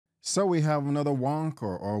So we have another Wonka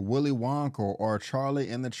or Willy Wonka or Charlie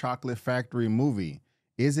in the Chocolate Factory movie.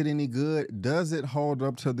 Is it any good? Does it hold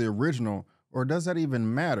up to the original, or does that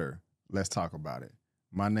even matter? Let's talk about it.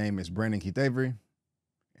 My name is Brandon Keith Avery,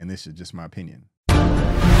 and this is just my opinion.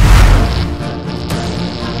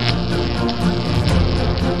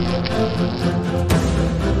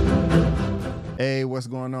 Hey, what's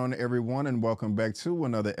going on, everyone, and welcome back to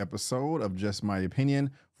another episode of Just My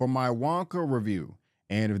Opinion for my Wonka review.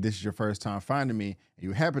 And if this is your first time finding me and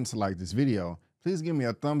you happen to like this video, please give me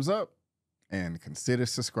a thumbs up and consider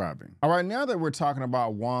subscribing. All right, now that we're talking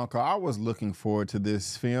about Wonka, I was looking forward to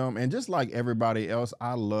this film, and just like everybody else,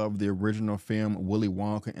 I love the original film Willy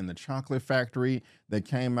Wonka and the Chocolate Factory that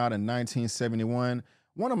came out in 1971.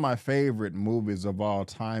 One of my favorite movies of all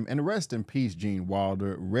time, and rest in peace, Gene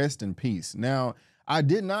Wilder, rest in peace. Now, I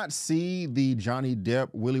did not see the Johnny Depp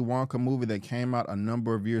Willy Wonka movie that came out a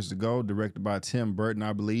number of years ago, directed by Tim Burton,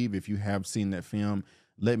 I believe. If you have seen that film,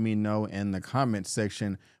 let me know in the comments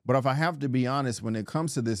section. But if I have to be honest, when it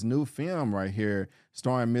comes to this new film right here,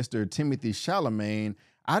 starring Mr. Timothy Chalamet,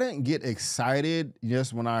 I didn't get excited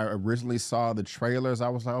just when I originally saw the trailers. I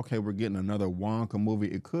was like, okay, we're getting another Wonka movie.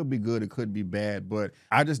 It could be good, it could be bad, but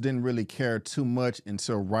I just didn't really care too much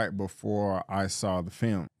until right before I saw the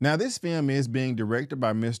film. Now, this film is being directed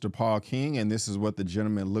by Mr. Paul King, and this is what the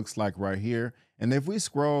gentleman looks like right here. And if we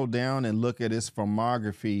scroll down and look at his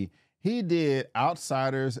filmography, he did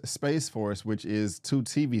Outsiders, Space Force, which is two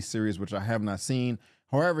TV series, which I have not seen.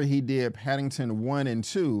 However, he did Paddington 1 and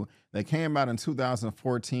 2 that came out in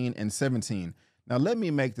 2014 and 17. Now, let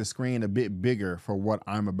me make the screen a bit bigger for what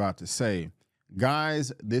I'm about to say.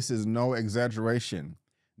 Guys, this is no exaggeration.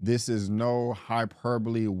 This is no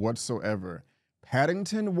hyperbole whatsoever.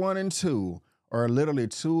 Paddington 1 and 2 are literally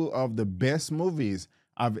two of the best movies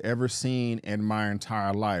I've ever seen in my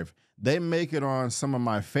entire life. They make it on some of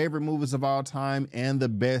my favorite movies of all time and the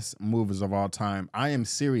best movies of all time. I am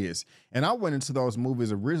serious. And I went into those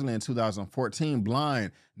movies originally in 2014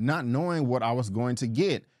 blind, not knowing what I was going to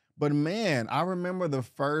get. But man, I remember the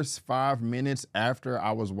first 5 minutes after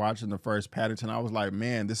I was watching the first Paddington, I was like,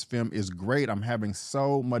 man, this film is great. I'm having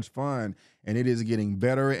so much fun. And it is getting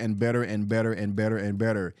better and better and better and better and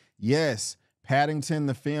better. Yes, Paddington,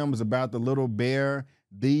 the film, is about the little bear.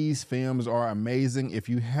 These films are amazing. If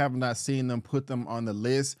you have not seen them, put them on the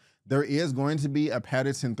list. There is going to be a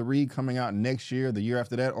Paddington 3 coming out next year, the year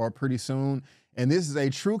after that, or pretty soon. And this is a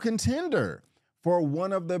true contender for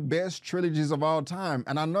one of the best trilogies of all time.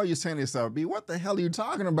 And I know you're saying to yourself, B, what the hell are you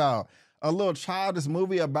talking about? A little childish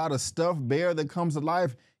movie about a stuffed bear that comes to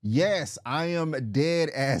life? Yes, I am dead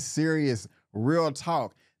ass serious. Real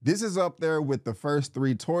talk. This is up there with the first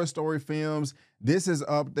 3 Toy Story films. This is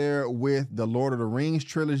up there with the Lord of the Rings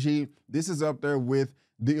trilogy. This is up there with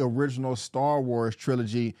the original Star Wars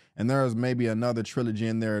trilogy. And there's maybe another trilogy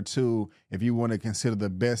in there too, if you want to consider the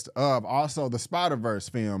best of. Also, the Spider-Verse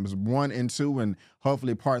films, 1 and 2, and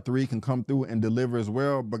hopefully part 3 can come through and deliver as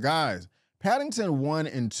well. But guys, Paddington 1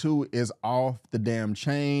 and 2 is off the damn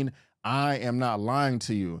chain. I am not lying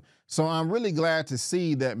to you. So I'm really glad to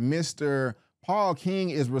see that Mr. Paul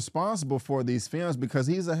King is responsible for these films because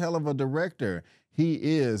he's a hell of a director. He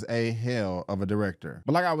is a hell of a director.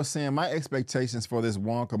 But like I was saying, my expectations for this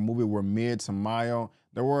Wonka movie were mid to mild.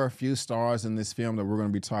 There were a few stars in this film that we're going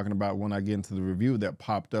to be talking about when I get into the review that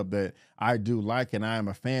popped up that I do like and I am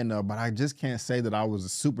a fan of, but I just can't say that I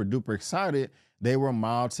was super duper excited. They were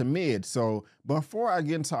mild to mid. So before I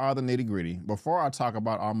get into all the nitty gritty, before I talk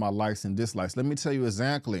about all my likes and dislikes, let me tell you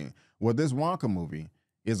exactly what this Wonka movie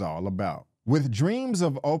is all about. With dreams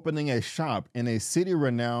of opening a shop in a city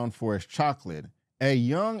renowned for its chocolate, a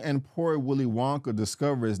young and poor Willy Wonka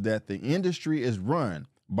discovers that the industry is run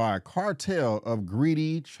by a cartel of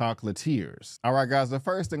greedy chocolatiers. All right, guys, the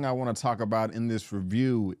first thing I want to talk about in this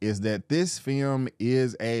review is that this film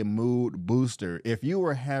is a mood booster. If you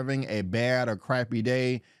were having a bad or crappy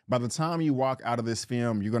day, by the time you walk out of this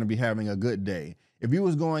film, you're going to be having a good day. If you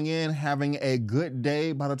was going in having a good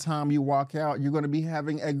day, by the time you walk out, you're going to be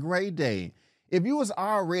having a great day. If you was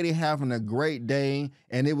already having a great day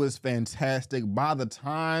and it was fantastic, by the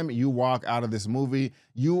time you walk out of this movie,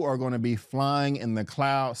 you are going to be flying in the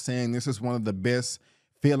clouds saying this is one of the best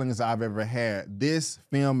feelings I've ever had. This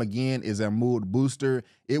film, again, is a mood booster.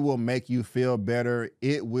 It will make you feel better.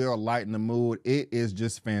 It will lighten the mood. It is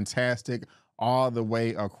just fantastic all the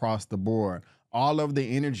way across the board. All of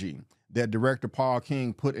the energy that director Paul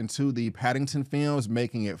King put into the Paddington films,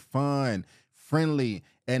 making it fun, friendly,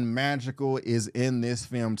 and magical, is in this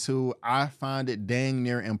film too. I find it dang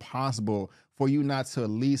near impossible for you not to at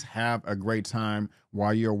least have a great time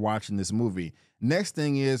while you're watching this movie. Next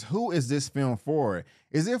thing is, who is this film for?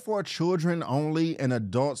 Is it for children only and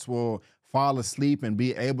adults will fall asleep and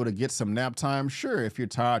be able to get some nap time? Sure, if you're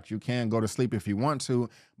tired, you can go to sleep if you want to,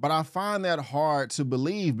 but I find that hard to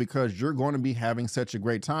believe because you're going to be having such a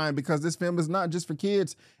great time, because this film is not just for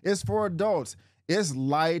kids, it's for adults. It's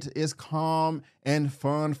light, it's calm and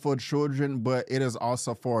fun for children, but it is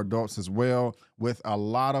also for adults as well, with a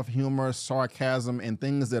lot of humor, sarcasm, and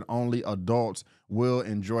things that only adults will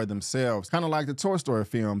enjoy themselves. Kind of like the Toy Story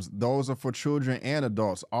films. Those are for children and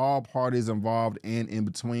adults. All parties involved and in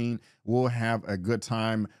between will have a good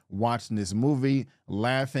time watching this movie,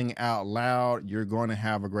 laughing out loud. You're going to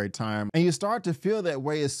have a great time. And you start to feel that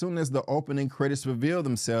way as soon as the opening credits reveal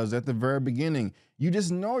themselves at the very beginning. You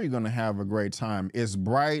just know you're going to have a great time. It's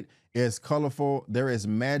bright, it's colorful, there is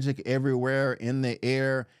magic everywhere in the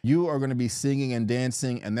air. You are going to be singing and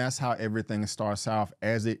dancing, and that's how everything starts off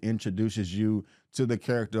as it introduces you to the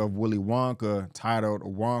character of Willy Wonka, titled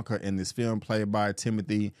Wonka in this film, played by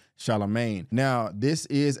Timothée Chalamet. Now, this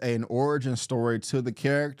is an origin story to the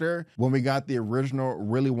character. When we got the original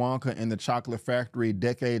Willy Wonka in the Chocolate Factory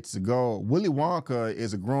decades ago, Willy Wonka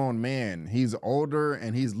is a grown man. He's older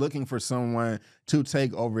and he's looking for someone to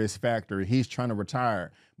take over his factory. He's trying to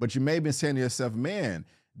retire. But you may be saying to yourself, man,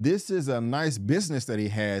 this is a nice business that he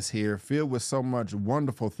has here, filled with so much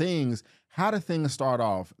wonderful things. How do things start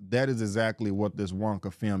off? That is exactly what this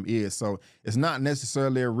Wonka film is. So it's not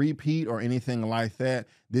necessarily a repeat or anything like that.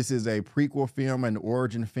 This is a prequel film, an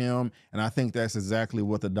origin film, and I think that's exactly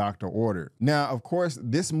what the doctor ordered. Now, of course,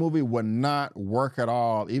 this movie would not work at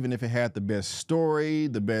all, even if it had the best story,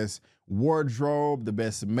 the best wardrobe, the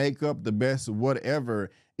best makeup, the best whatever,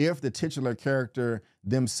 if the titular character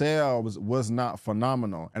themselves was not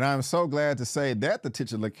phenomenal. And I'm so glad to say that the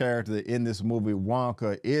titular character in this movie,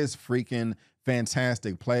 Wonka, is freaking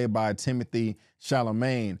fantastic, played by Timothée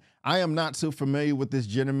Chalamet. I am not too familiar with this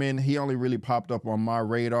gentleman. He only really popped up on my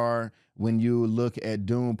radar when you look at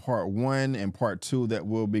Dune Part 1 and Part 2 that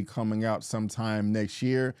will be coming out sometime next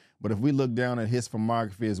year. But if we look down at his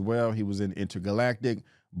filmography as well, he was in Intergalactic,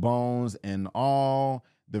 Bones and All,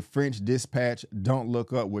 The French Dispatch, Don't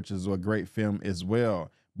Look Up, which is a great film as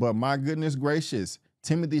well. But my goodness gracious,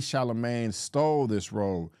 Timothée Chalamet stole this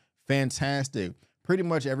role. Fantastic. Pretty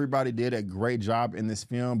much everybody did a great job in this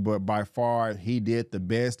film, but by far he did the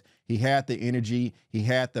best. He had the energy, he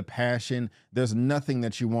had the passion. There's nothing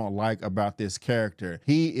that you won't like about this character.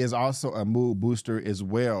 He is also a mood booster as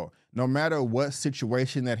well. No matter what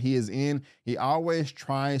situation that he is in, he always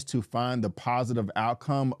tries to find the positive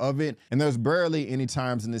outcome of it. And there's barely any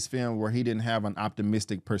times in this film where he didn't have an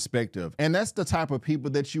optimistic perspective. And that's the type of people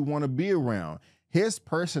that you want to be around. His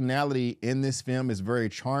personality in this film is very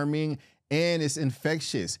charming and it's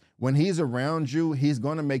infectious. When he's around you, he's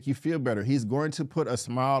going to make you feel better. He's going to put a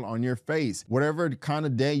smile on your face. Whatever kind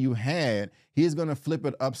of day you had, he's going to flip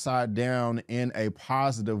it upside down in a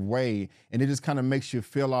positive way. And it just kind of makes you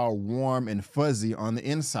feel all warm and fuzzy on the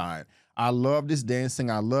inside. I love this dancing.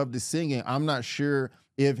 I love this singing. I'm not sure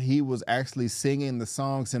if he was actually singing the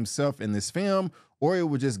songs himself in this film or it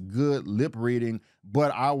was just good lip reading,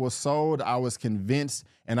 but I was sold, I was convinced,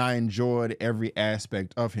 and I enjoyed every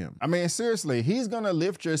aspect of him. I mean, seriously, he's gonna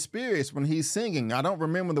lift your spirits when he's singing. I don't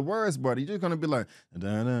remember the words, but he's just gonna be like,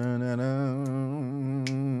 da, da, da,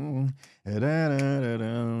 da,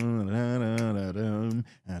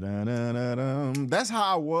 that's how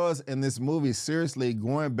I was in this movie, seriously,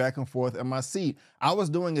 going back and forth in my seat. I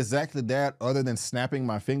was doing exactly that other than snapping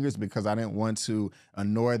my fingers because I didn't want to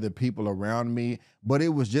annoy the people around me, but it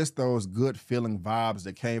was just those good feeling vibes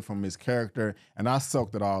that came from his character, and I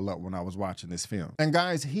soaked it all up when I was watching this film. And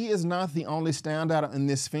guys, he is not the only standout in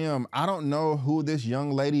this film. I don't know who this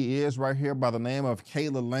young lady is right here by the name of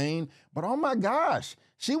Kayla Lane, but oh my gosh,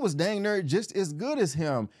 she was dang near just as good as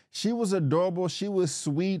him. She was adorable, she was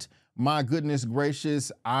sweet. My goodness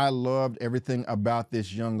gracious, I loved everything about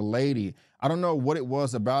this young lady. I don't know what it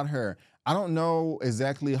was about her. I don't know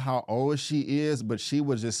exactly how old she is, but she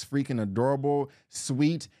was just freaking adorable,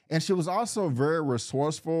 sweet, and she was also very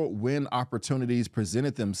resourceful when opportunities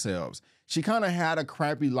presented themselves. She kind of had a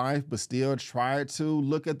crappy life, but still tried to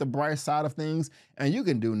look at the bright side of things, and you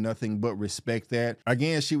can do nothing but respect that.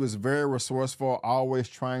 Again, she was very resourceful, always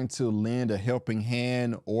trying to lend a helping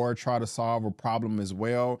hand or try to solve a problem as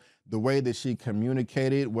well. The way that she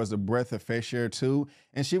communicated was a breath of fresh air too,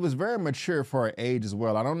 and she was very mature for her age as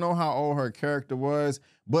well. I don't know how old her character was,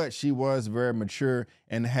 but she was very mature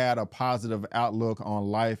and had a positive outlook on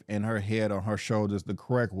life and her head on her shoulders the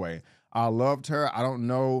correct way. I loved her. I don't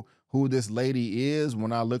know who this lady is.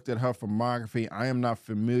 When I looked at her filmography, I am not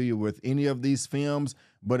familiar with any of these films,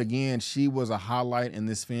 but again, she was a highlight in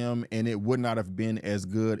this film, and it would not have been as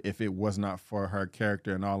good if it was not for her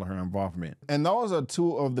character and all of her involvement. And those are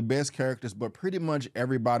two of the best characters, but pretty much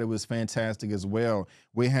everybody was fantastic as well.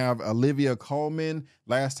 We have Olivia Colman.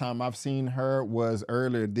 Last time I've seen her was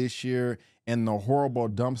earlier this year in the horrible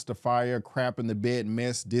dumpster fire, crap in the bed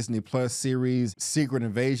mess Disney Plus series, Secret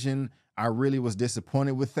Invasion. I really was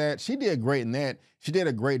disappointed with that. She did great in that. She did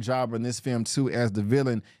a great job in this film too as the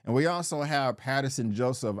villain. And we also have Patterson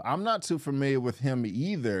Joseph. I'm not too familiar with him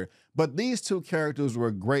either, but these two characters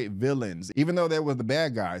were great villains. Even though they were the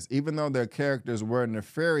bad guys, even though their characters were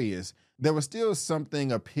nefarious, there was still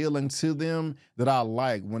something appealing to them that I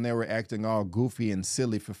liked when they were acting all goofy and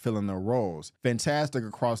silly, fulfilling their roles. Fantastic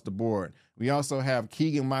across the board. We also have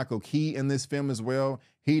Keegan-Michael Key in this film as well.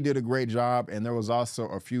 He did a great job, and there was also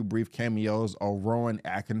a few brief cameos of Rowan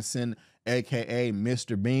Atkinson, aka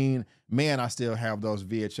Mr. Bean. Man, I still have those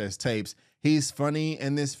VHS tapes. He's funny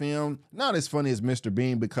in this film. Not as funny as Mr.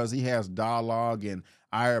 Bean because he has dialogue, and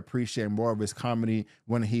I appreciate more of his comedy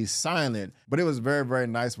when he's silent, but it was very, very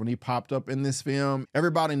nice when he popped up in this film.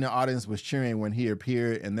 Everybody in the audience was cheering when he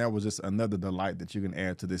appeared, and that was just another delight that you can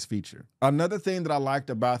add to this feature. Another thing that I liked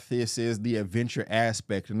about this is the adventure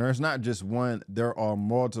aspect, and there's not just one, there are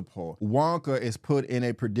multiple. Wonka is put in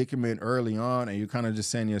a predicament early on, and you're kind of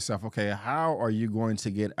just saying to yourself, okay, how are you going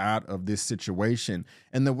to get out of this situation?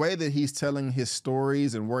 And the way that he's telling his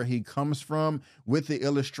stories and where he comes from with the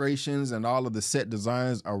illustrations and all of the set design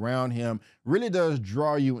around him really does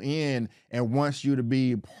draw you in and wants you to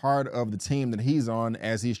be part of the team that he's on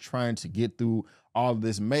as he's trying to get through all of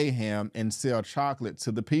this mayhem and sell chocolate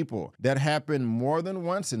to the people. That happened more than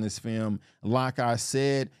once in this film, like I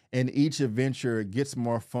said, and each adventure gets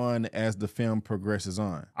more fun as the film progresses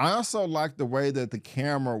on. I also like the way that the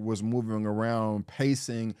camera was moving around,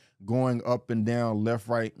 pacing, going up and down, left,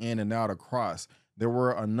 right, in and out, across. There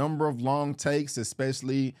were a number of long takes,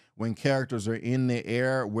 especially when characters are in the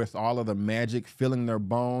air with all of the magic filling their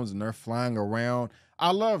bones and they're flying around.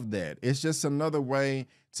 I love that. It's just another way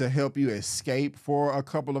to help you escape for a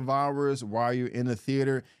couple of hours while you're in the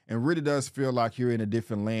theater, and really does feel like you're in a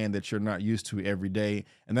different land that you're not used to every day.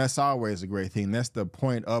 And that's always a great thing. That's the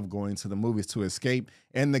point of going to the movies, to escape.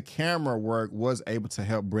 And the camera work was able to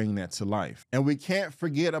help bring that to life. And we can't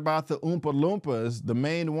forget about the Oompa Loompas. The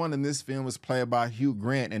main one in this film was played by Hugh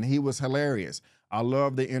Grant, and he was hilarious. I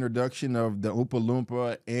love the introduction of the Oompa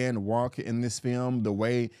Loompa and Wonka in this film, the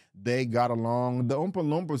way they got along. The Oompa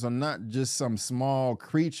Loompas are not just some small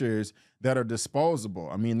creatures that are disposable.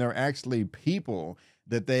 I mean, they're actually people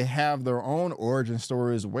that they have their own origin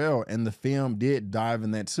story as well, and the film did dive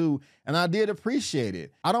in that too, and I did appreciate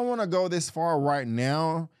it. I don't want to go this far right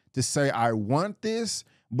now to say I want this,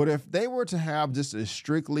 but if they were to have just a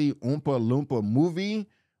strictly Oompa Loompa movie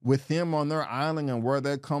with them on their island and where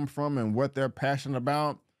they come from and what they're passionate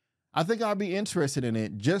about, I think I'd be interested in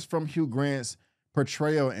it just from Hugh Grant's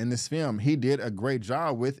portrayal in this film. He did a great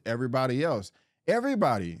job with everybody else.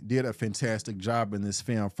 Everybody did a fantastic job in this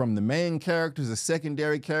film, from the main characters, the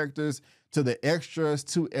secondary characters, to the extras,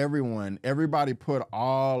 to everyone. Everybody put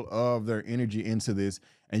all of their energy into this,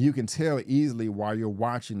 and you can tell easily while you're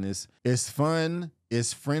watching this. It's fun,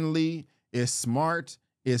 it's friendly, it's smart,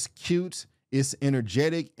 it's cute, it's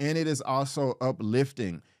energetic, and it is also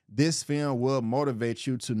uplifting. This film will motivate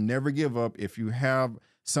you to never give up if you have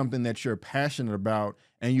something that you're passionate about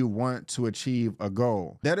and you want to achieve a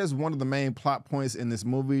goal. That is one of the main plot points in this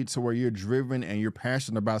movie, to where you're driven and you're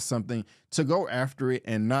passionate about something, to go after it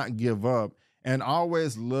and not give up, and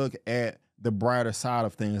always look at the brighter side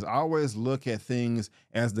of things. Always look at things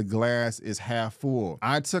as the glass is half full.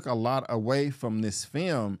 I took a lot away from this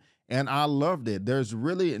film, and I loved it. There's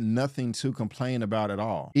really nothing to complain about at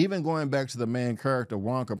all. Even going back to the main character,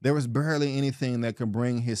 Wonka, there was barely anything that could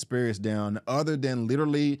bring his spirits down, other than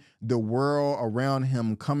literally the world around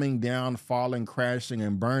him coming down, falling, crashing,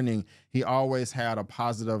 and burning. He always had a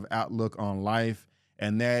positive outlook on life,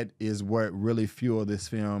 and that is what really fueled this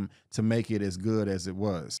film to make it as good as it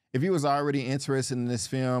was. If you was already interested in this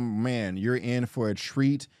film, man, you're in for a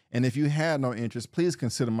treat. And if you had no interest, please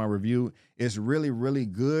consider my review. It's really, really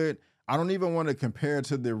good. I don't even want to compare it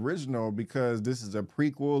to the original because this is a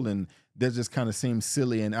prequel and that just kind of seems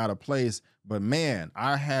silly and out of place. But man,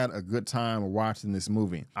 I had a good time watching this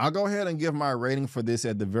movie. I'll go ahead and give my rating for this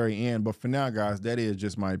at the very end. But for now, guys, that is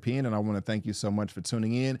just my opinion. And I want to thank you so much for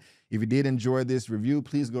tuning in. If you did enjoy this review,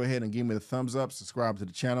 please go ahead and give me the thumbs up, subscribe to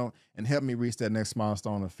the channel, and help me reach that next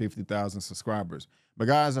milestone of 50,000 subscribers. But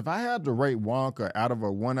guys, if I had to rate Wonka out of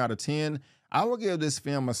a 1 out of 10, I will give this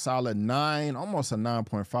film a solid 9, almost a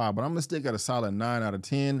 9.5, but I'm gonna stick at a solid 9 out of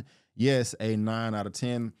 10. Yes, a 9 out of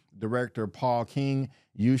 10. Director Paul King,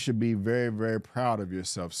 you should be very, very proud of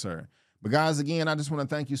yourself, sir. But guys, again, I just want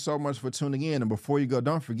to thank you so much for tuning in. And before you go,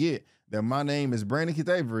 don't forget that my name is Brandon Keith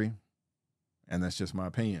Avery, and that's just my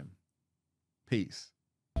opinion. Peace.